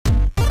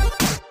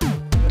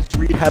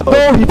have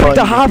No, he picked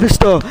the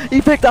harvester!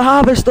 He picked the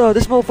harvester!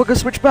 This motherfucker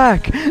switched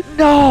back!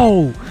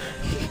 No!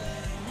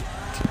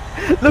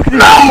 Look at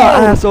his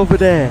ass over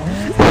there!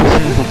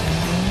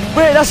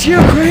 Wait, that's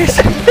you, Chris!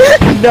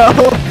 No!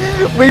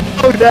 We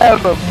both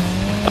have him!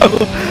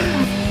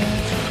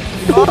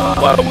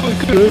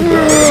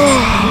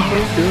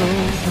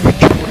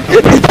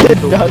 He did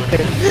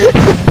nothing.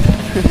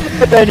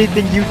 If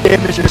anything, you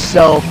damage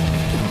yourself.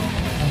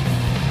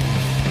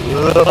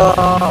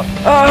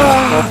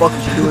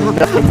 Motherfuckers, you're doing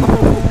nothing.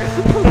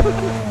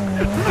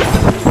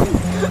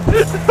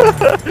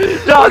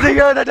 Johnny,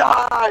 you're gonna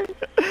die!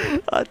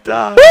 I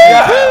died!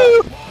 Yeah.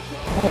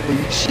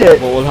 Holy shit!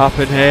 What will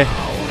happen here?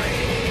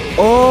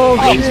 Oh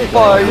shit!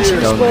 Chris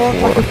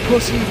respawned like a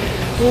pussy!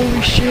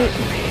 Holy shit!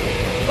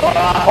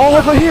 Oh,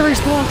 over here he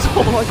spawns!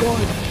 Oh my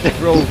god!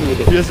 Bro,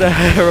 here's a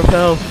hair of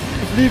hell!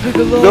 Leave it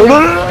alone! No.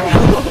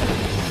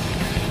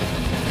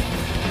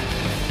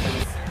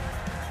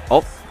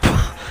 Oh!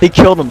 He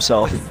killed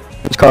himself.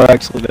 His car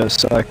actually does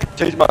suck.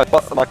 Change my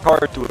car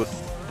to a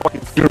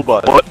fucking school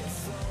bus. What?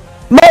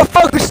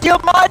 Motherfucker, steal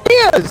my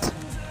ideas!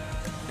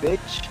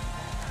 Bitch.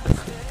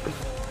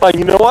 Like,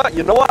 you know what?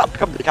 I'll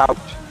become the couch.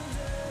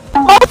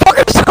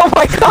 Motherfucker, stole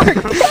my car!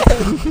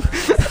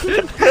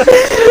 You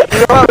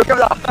know what?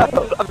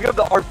 I'll become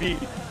the RP.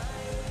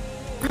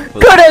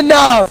 Good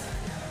enough!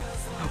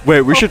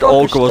 Wait, we should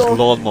all go as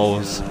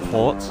lawnmowers.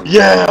 What?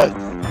 Yes!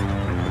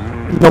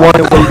 No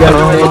wonder why you got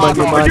your name on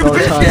your mind all the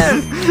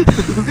time.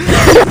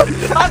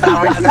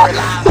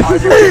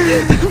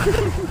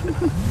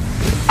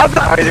 I'm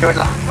not doing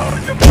that.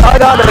 I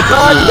got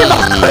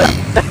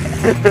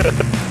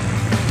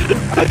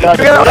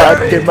a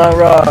goddamn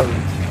wrong.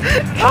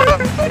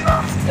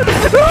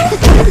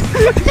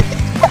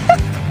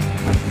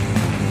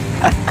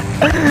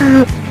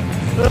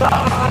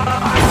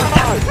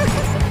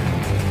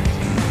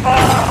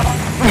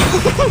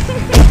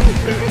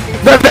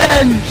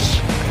 Revenge!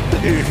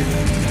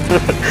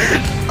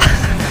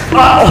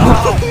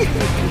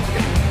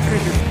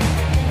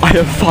 I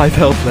have 5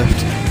 health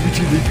left. Would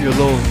you leave me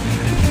alone?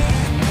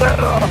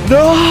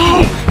 No!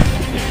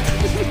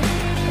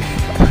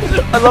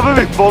 I love it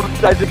when both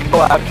decide to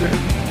go after him.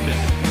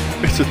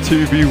 It's a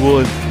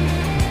 2v1.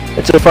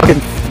 It's a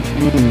fucking.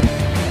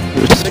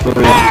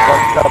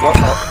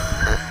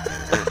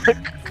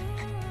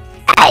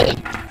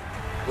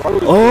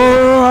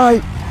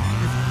 Alright!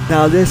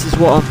 Now this is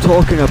what I'm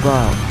talking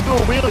about. No,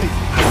 really?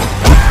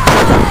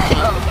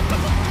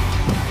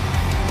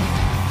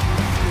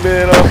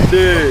 Man, I'm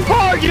dead.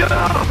 Oh, yeah!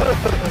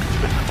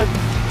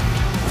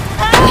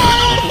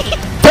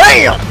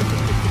 Damn!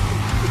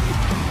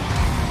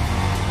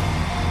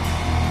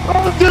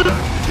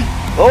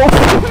 Oh,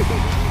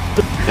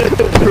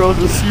 Bro's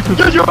a super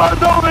get your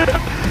hands on me!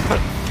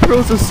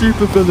 Bro's a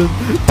super villain.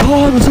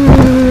 Tommy!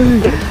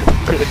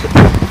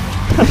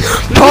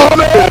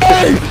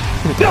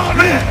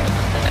 Tommy!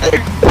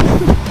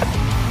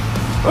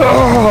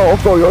 Oh,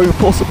 bro, you're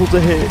impossible to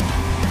hit.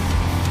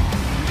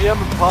 Yeah,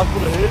 I'm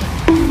impossible to hit.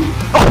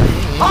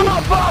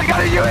 Oh, fuck! How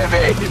did you hit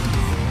me?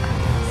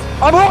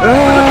 I'm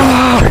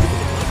horrible!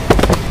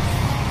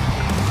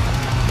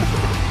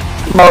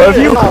 No, if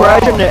you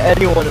crash into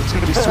anyone, it's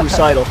gonna be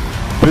suicidal.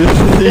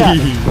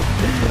 Believe.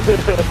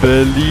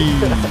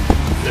 Believe.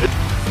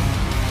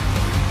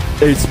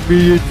 It's me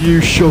and you,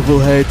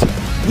 Shovelhead.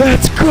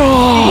 Let's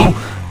go!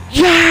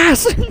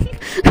 Yes!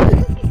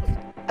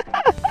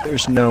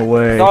 There's no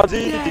way.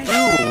 Nazi, did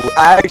you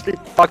actually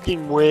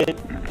fucking win?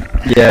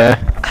 Yeah.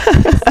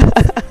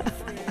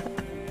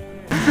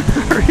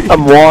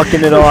 I'm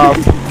walking it off.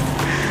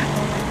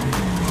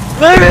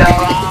 Leave me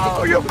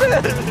alone! You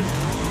finished!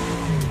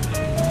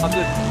 I'm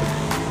just...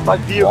 My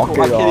vehicle, Walk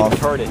I it can't off. even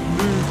turn it.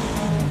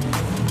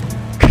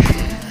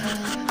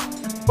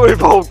 We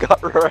both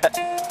got wrecked.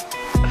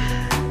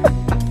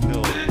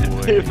 No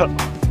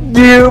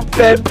You've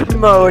been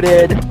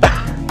promoted.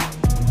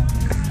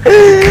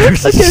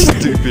 Chris's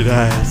stupid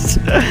ass.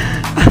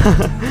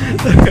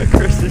 Look at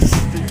Chris's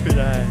stupid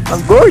ass.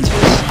 I'm gorgeous.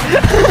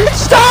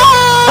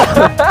 Stop!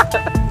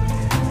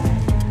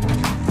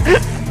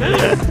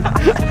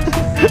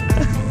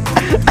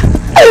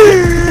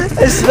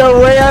 It's the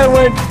way I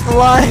went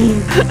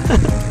flying.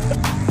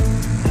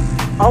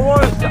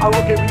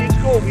 Okay,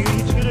 we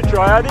each gonna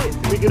try at it,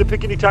 and we get to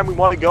pick any time we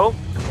want to go.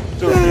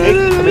 So,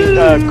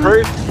 Nick,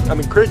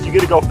 Chris, you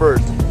get to go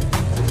first.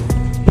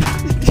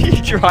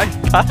 You drive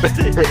past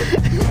it.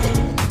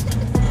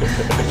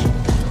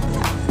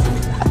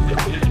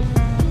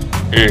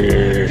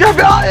 You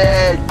got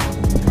it!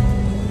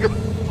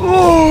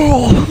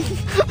 Oh!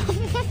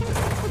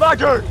 My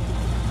turn!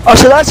 Oh,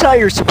 so that's how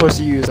you're supposed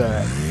to use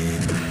that.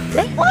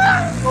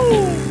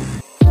 Wow!